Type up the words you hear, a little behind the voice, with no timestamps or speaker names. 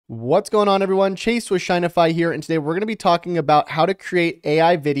What's going on, everyone? Chase with Shinefy here, and today we're going to be talking about how to create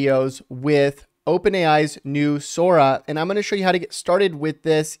AI videos with OpenAI's new Sora, and I'm going to show you how to get started with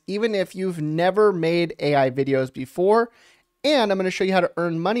this even if you've never made AI videos before, and I'm going to show you how to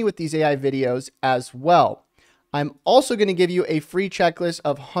earn money with these AI videos as well. I'm also going to give you a free checklist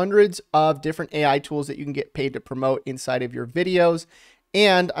of hundreds of different AI tools that you can get paid to promote inside of your videos.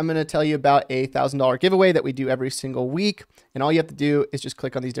 And I'm going to tell you about a $1,000 giveaway that we do every single week. And all you have to do is just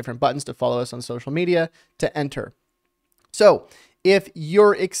click on these different buttons to follow us on social media to enter. So if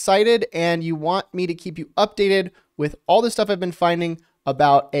you're excited and you want me to keep you updated with all the stuff I've been finding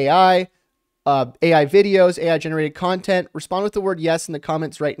about AI videos, AI generated content, respond with the word yes in the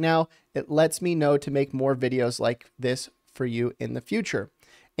comments right now. It lets me know to make more videos like this for you in the future.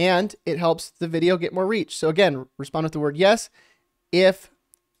 And it helps the video get more reach. So again, respond with the word yes if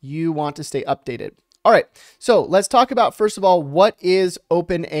you want to stay updated. All right, so let's talk about, first of all, what is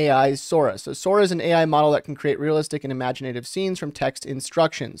OpenAI's Sora? So Sora is an AI model that can create realistic and imaginative scenes from text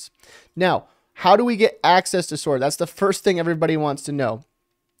instructions. Now, how do we get access to Sora? That's the first thing everybody wants to know.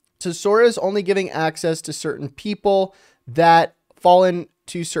 So Sora is only giving access to certain people that fall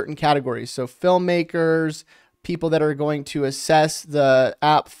into certain categories. So filmmakers, people that are going to assess the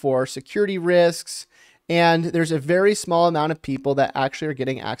app for security risks, and there's a very small amount of people that actually are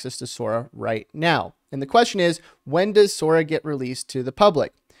getting access to Sora right now. And the question is, when does Sora get released to the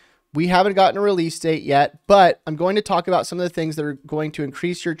public? We haven't gotten a release date yet, but I'm going to talk about some of the things that are going to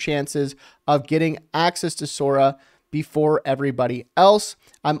increase your chances of getting access to Sora before everybody else.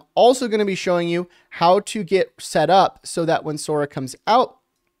 I'm also going to be showing you how to get set up so that when Sora comes out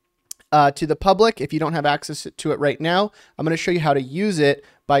to the public, if you don't have access to it right now, I'm going to show you how to use it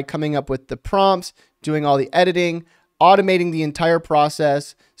by coming up with the prompts, doing all the editing, automating the entire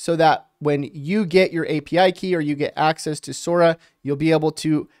process so that when you get your API key or you get access to Sora, you'll be able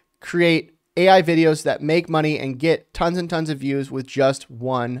to create AI videos that make money and get tons and tons of views with just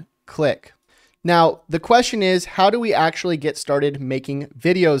one click. Now, the question is, how do we actually get started making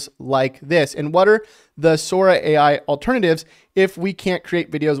videos like this? And what are the Sora AI alternatives if we can't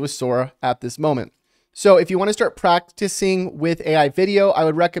create videos with Sora at this moment? So if you want to start practicing with AI video, I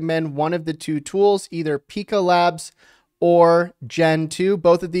would recommend one of the two tools, either Pika Labs or Gen 2.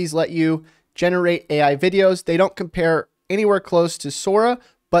 Both of these let you generate AI videos. They don't compare anywhere close to Sora,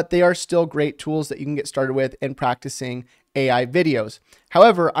 but they are still great tools that you can get started with in practicing AI videos.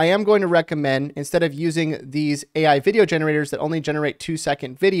 However, I am going to recommend, instead of using these AI video generators that only generate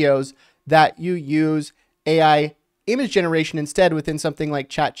 2-second videos, that you use AI image generation instead within something like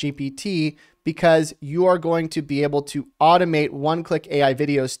ChatGPT, because you are going to be able to automate one-click AI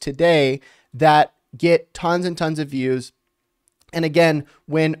videos today that get tons and tons of views. And again,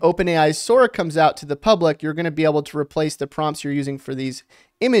 when OpenAI's Sora comes out to the public, you're going to be able to replace the prompts you're using for these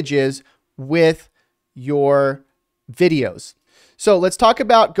images with your videos. So let's talk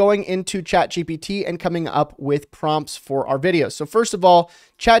about going into ChatGPT and coming up with prompts for our videos. So first of all,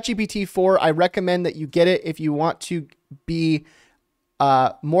 ChatGPT 4, I recommend that you get it if you want to be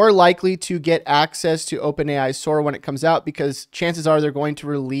more likely to get access to OpenAI Sora when it comes out, because chances are they're going to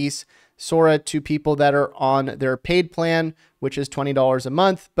release Sora to people that are on their paid plan, which is $20 a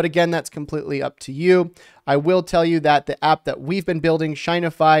month. But again, that's completely up to you. I will tell you that the app that we've been building,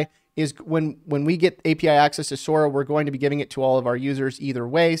 Shinefy, is when we get API access to Sora, we're going to be giving it to all of our users either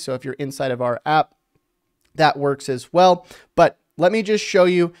way. So if you're inside of our app, that works as well. But let me just show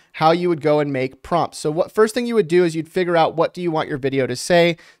you how you would go and make prompts. So what first thing you would do is you'd figure out, what do you want your video to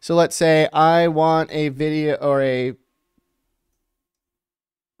say? So let's say I want a video or a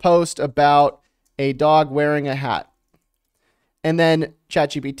post about a dog wearing a hat. And then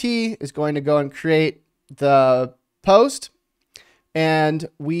ChatGPT is going to go and create the post. And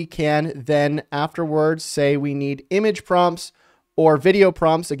we can then afterwards say we need image prompts or video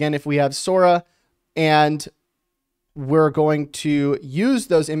prompts, again, if we have Sora, and we're going to use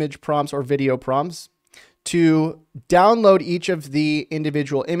those image prompts or video prompts to download each of the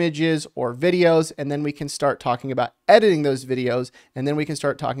individual images or videos, and then we can start talking about editing those videos, and then we can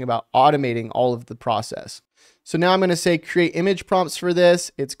start talking about automating all of the process. So now I'm going to say create image prompts for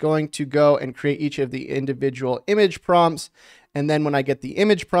this. It's going to go and create each of the individual image prompts. And then when I get the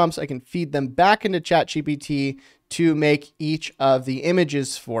image prompts, I can feed them back into ChatGPT to make each of the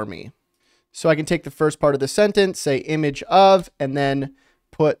images for me. So I can take the first part of the sentence, say image of, and then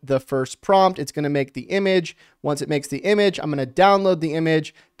put the first prompt. It's going to make the image. Once it makes the image, I'm going to download the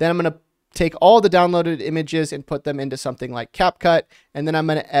image. Then I'm going to take all the downloaded images and put them into something like CapCut, and then I'm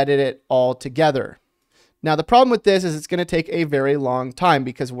going to edit it all together. Now, the problem with this is it's going to take a very long time,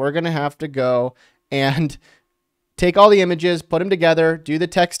 because we're going to have to go and take all the images, put them together, do the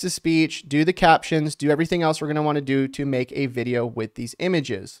text to speech, do the captions, do everything else we're going to want to do to make a video with these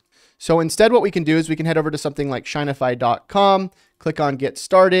images. So instead, what we can do is we can head over to something like Shinefy.com, click on Get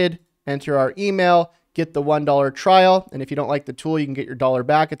Started, enter our email, get the $1 trial. And if you don't like the tool, you can get your $1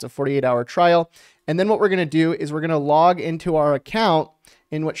 back. It's a 48-hour trial. And then what we're going to do is we're going to log into our account.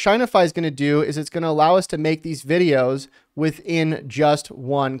 And what Shinefy is going to do is it's going to allow us to make these videos within just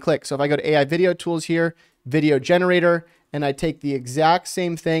one click. So if I go to AI Video Tools here, Video Generator, and I take the exact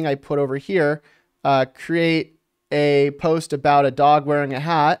same thing I put over here, create a post about a dog wearing a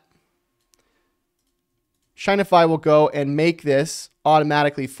hat, Shinefy will go and make this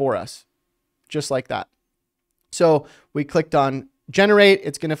automatically for us, just like that. So we clicked on generate.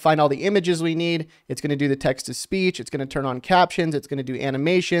 It's going to find all the images we need. It's going to do the text to speech. It's going to turn on captions. It's going to do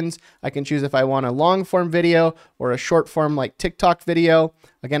animations. I can choose if I want a long form video or a short form like TikTok video.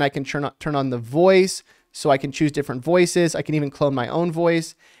 Again, I can turn on the voice, so I can choose different voices. I can even clone my own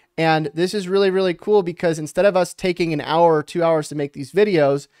voice. And this is really, really cool because instead of us taking an hour or 2 hours to make these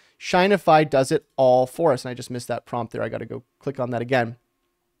videos, Shinefy does it all for us. And I just missed that prompt there. I got to go click on that again.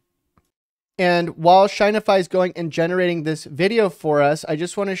 And while Shinefy is going and generating this video for us, I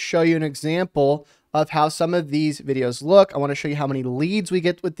just want to show you an example of how some of these videos look. I want to show you how many leads we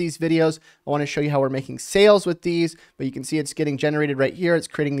get with these videos. I want to show you how we're making sales with these, but you can see it's getting generated right here. It's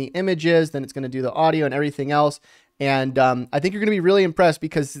creating the images, then it's going to do the audio and everything else. And I think you're going to be really impressed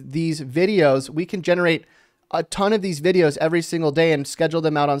because these videos, we can generate a ton of these videos every single day and schedule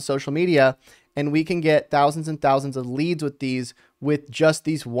them out on social media. And we can get thousands and thousands of leads with these with just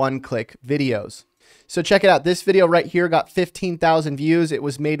these one-click videos. So check it out. This video right here got 15,000 views. It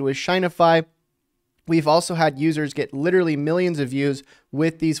was made with Shinefy. We've also had users get literally millions of views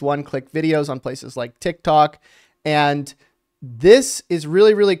with these one-click videos on places like TikTok. And this is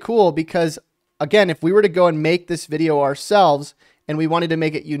really, really cool because, again, if we were to go and make this video ourselves and we wanted to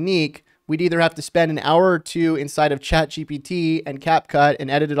make it unique, we'd either have to spend an hour or two inside of ChatGPT and CapCut and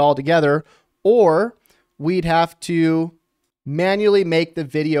edit it all together, or we'd have to manually make the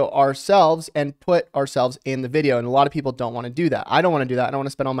video ourselves and put ourselves in the video. And a lot of people don't want to do that. I don't want to do that. I don't want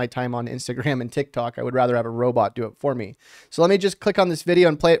to spend all my time on Instagram and TikTok. I would rather have a robot do it for me. So let me just click on this video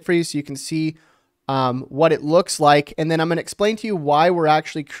and play it for you so you can see what it looks like. And then I'm going to explain to you why we're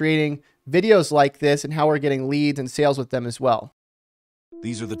actually creating videos like this and how we're getting leads and sales with them as well.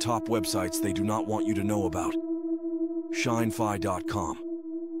 These are the top websites they do not want you to know about. Shinefy.com.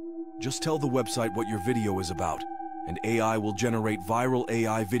 Just tell the website what your video is about, and AI will generate viral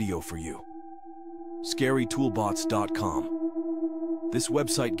AI video for you. ScaryToolbots.com. This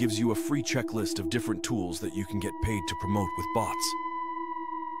website gives you a free checklist of different tools that you can get paid to promote with bots.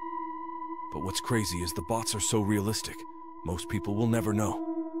 But what's crazy is the bots are so realistic, most people will never know.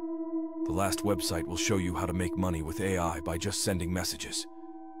 The last website will show you how to make money with AI by just sending messages.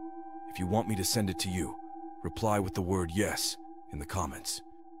 If you want me to send it to you, reply with the word yes in the comments.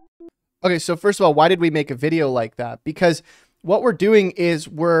 Okay, so first of all, why did we make a video like that? Because what we're doing is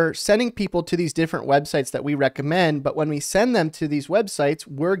we're sending people to these different websites that we recommend, but when we send them to these websites,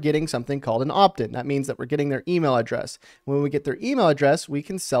 we're getting something called an opt-in. That means that we're getting their email address. When we get their email address, we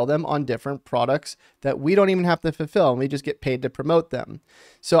can sell them on different products that we don't even have to fulfill, and we just get paid to promote them.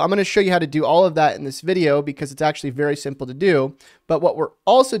 So I'm going to show you how to do all of that in this video because it's actually very simple to do. But what we're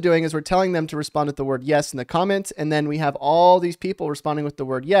also doing is we're telling them to respond with the word yes in the comments, and then we have all these people responding with the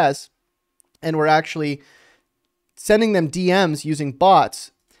word yes, and we're actually sending them DMs using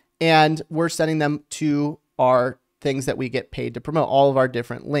bots, and we're sending them to our things that we get paid to promote, all of our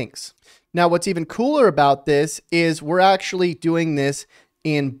different links. Now, what's even cooler about this is we're actually doing this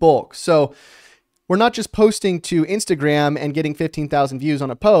in bulk. So we're not just posting to Instagram and getting 15,000 views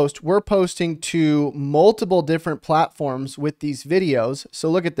on a post. We're posting to multiple different platforms with these videos. So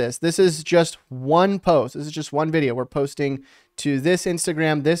look at this. This is just one post. This is just one video. We're posting to this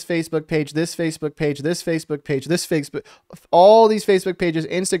Instagram, this Facebook page, this Facebook page, this Facebook page, this Facebook, all these Facebook pages,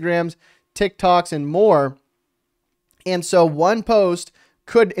 Instagrams, TikToks, and more. And so one post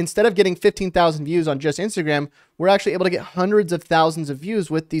could, instead of getting 15,000 views on just Instagram, we're actually able to get hundreds of thousands of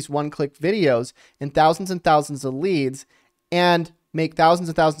views with these one-click videos and thousands of leads and make thousands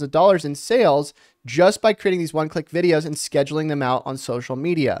and thousands of dollars in sales just by creating these one-click videos and scheduling them out on social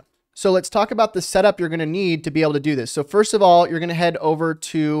media. So let's talk about the setup you're going to need to be able to do this. So first of all, you're going to head over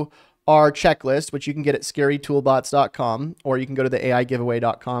to our checklist, which you can get at ScaryToolbots.com, or you can go to the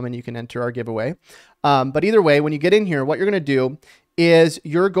AIgiveaway.com and you can enter our giveaway. But either way, when you get in here, what you're going to do is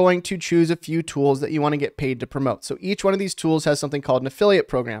you're going to choose a few tools that you want to get paid to promote. So each one of these tools has something called an affiliate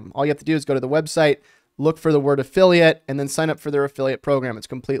program. All you have to do is go to the website, look for the word affiliate, and then sign up for their affiliate program. It's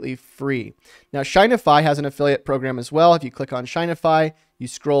completely free. Now, Shinefy has an affiliate program as well. If you click on Shinefy, you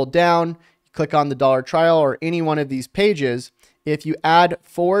scroll down, you click on the dollar trial or any one of these pages. If you add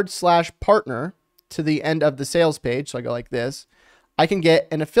 /partner to the end of the sales page, so I go like this, I can get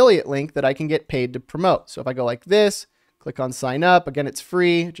an affiliate link that I can get paid to promote. So if I go like this, click on sign up, again, it's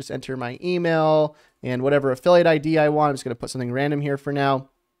free. Just enter my email and whatever affiliate ID I want. I'm just going to put something random here for now.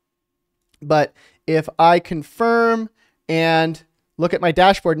 But if I confirm and look at my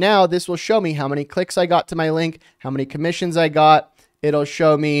dashboard now, this will show me how many clicks I got to my link, how many commissions I got. It'll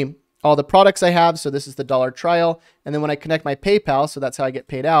show me all the products I have. So this is the dollar trial. And then when I connect my PayPal, so that's how I get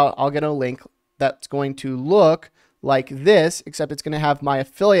paid out, I'll get a link that's going to look like this, except it's going to have my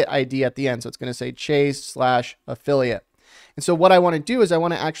affiliate ID at the end. So it's going to say Chase/affiliate. And so what I want to do is I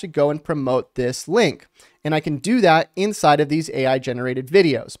want to actually go and promote this link. And I can do that inside of these AI generated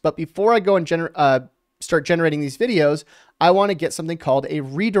videos. But before I go and start generating these videos, I want to get something called a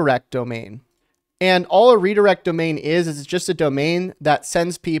redirect domain. And all a redirect domain is it's just a domain that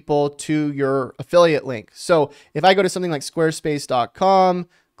sends people to your affiliate link. So if I go to something like squarespace.com,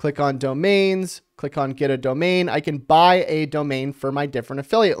 click on domains, click on get a domain, I can buy a domain for my different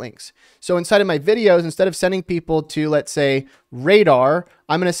affiliate links. So inside of my videos, instead of sending people to, let's say, Radar,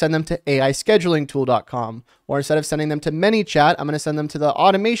 I'm going to send them to aischedulingtool.com. Or instead of sending them to ManyChat, I'm going to send them to the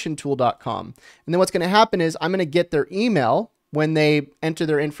automationtool.com. And then what's going to happen is I'm going to get their email when they enter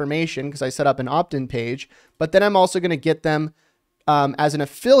their information because I set up an opt-in page. But then I'm also going to get them as an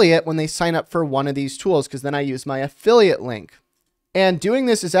affiliate when they sign up for one of these tools because then I use my affiliate link. And doing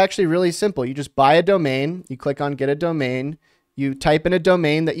this is actually really simple. You just buy a domain, you click on get a domain, you type in a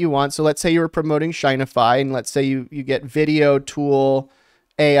domain that you want. So let's say you were promoting Shinefy, and let's say you get video tool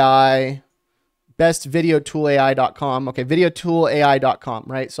AI, bestvideotoolai.com. Okay, videotoolai.com,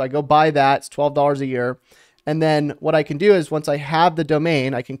 right? So I go buy that, it's $12 a year. And then what I can do is once I have the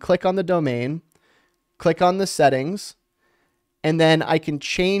domain, I can click on the domain, click on the settings, and then I can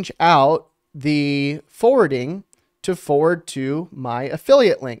change out the forwarding to forward to my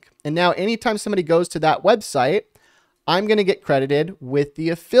affiliate link. And now anytime somebody goes to that website, I'm going to get credited with the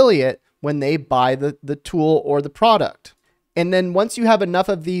affiliate when they buy the tool or the product. And then once you have enough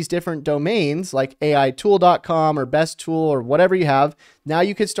of these different domains like aitool.com or best tool or whatever you have, now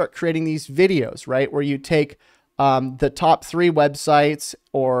you can start creating these videos, right? Where you take the top 3 websites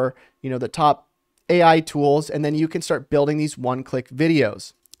or, the top AI tools, and then you can start building these one-click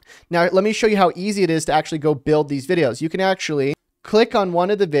videos. Now, let me show you how easy it is to actually go build these videos. You can actually click on one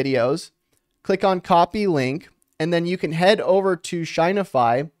of the videos, click on copy link, and then you can head over to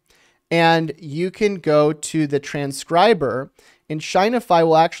Shinefy and you can go to the transcriber, and Shinefy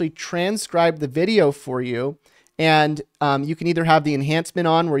will actually transcribe the video for you. And you can either have the enhancement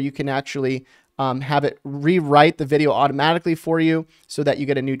on where you can actually have it rewrite the video automatically for you so that you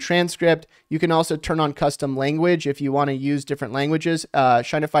get a new transcript. You can also turn on custom language if you want to use different languages.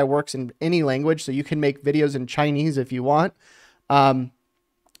 Shinefy works in any language, so you can make videos in Chinese if you want.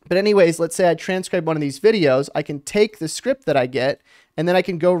 But anyways, let's say I transcribe one of these videos. I can take the script that I get, and then I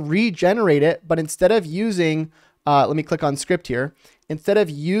can go regenerate it. But instead of using, let me click on script here. Instead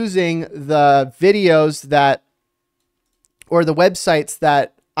of using the videos that, or the websites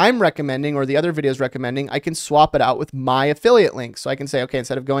that I'm recommending or the other videos recommending, I can swap it out with my affiliate link. So I can say, okay,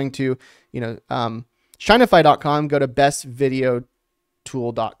 instead of going to, Shinefy.com, go to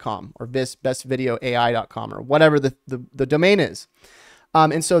bestvideotool.com or bestvideoai.com or whatever the domain is.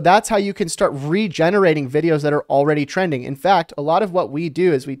 And so that's how you can start regenerating videos that are already trending. In fact, a lot of what we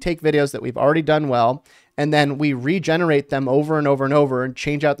do is we take videos that we've already done well, and then we regenerate them over and over and over and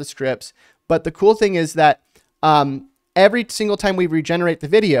change out the scripts. But the cool thing is that every single time we regenerate the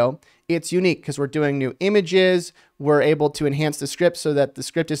video, it's unique because we're doing new images. We're able to enhance the script so that the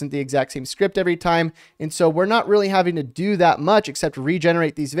script isn't the exact same script every time. And so we're not really having to do that much except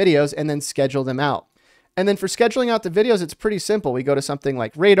regenerate these videos and then schedule them out. And then for scheduling out the videos, it's pretty simple. We go to something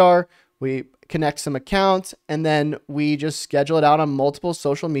like Radar, we connect some accounts, and then we just schedule it out on multiple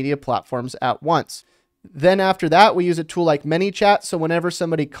social media platforms at once. Then after that, we use a tool like ManyChat. So whenever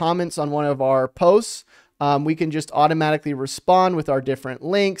somebody comments on one of our posts, we can just automatically respond with our different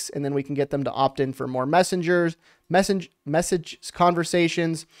links, and then we can get them to opt in for more message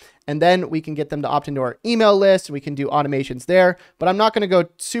conversations, and then we can get them to opt into our email list. We can do automations there, but I'm not going to go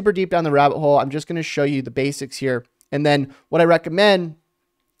super deep down the rabbit hole. I'm just going to show you the basics here. And then what I recommend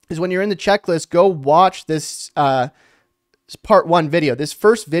is when you're in the checklist, go watch this part 1 video. This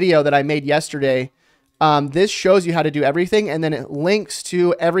first video that I made yesterday, This shows you how to do everything, and then it links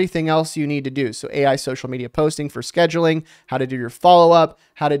to everything else you need to do. So AI social media posting for scheduling, how to do your follow-up,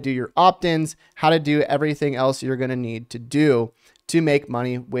 how to do your opt-ins, how to do everything else you're going to need to do to make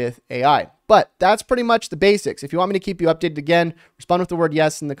money with AI. But that's pretty much the basics. If you want me to keep you updated again, respond with the word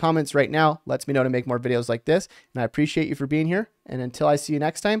yes in the comments right now. Lets me know to make more videos like this. And I appreciate you for being here. And until I see you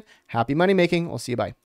next time, happy money making. We'll see you. Bye.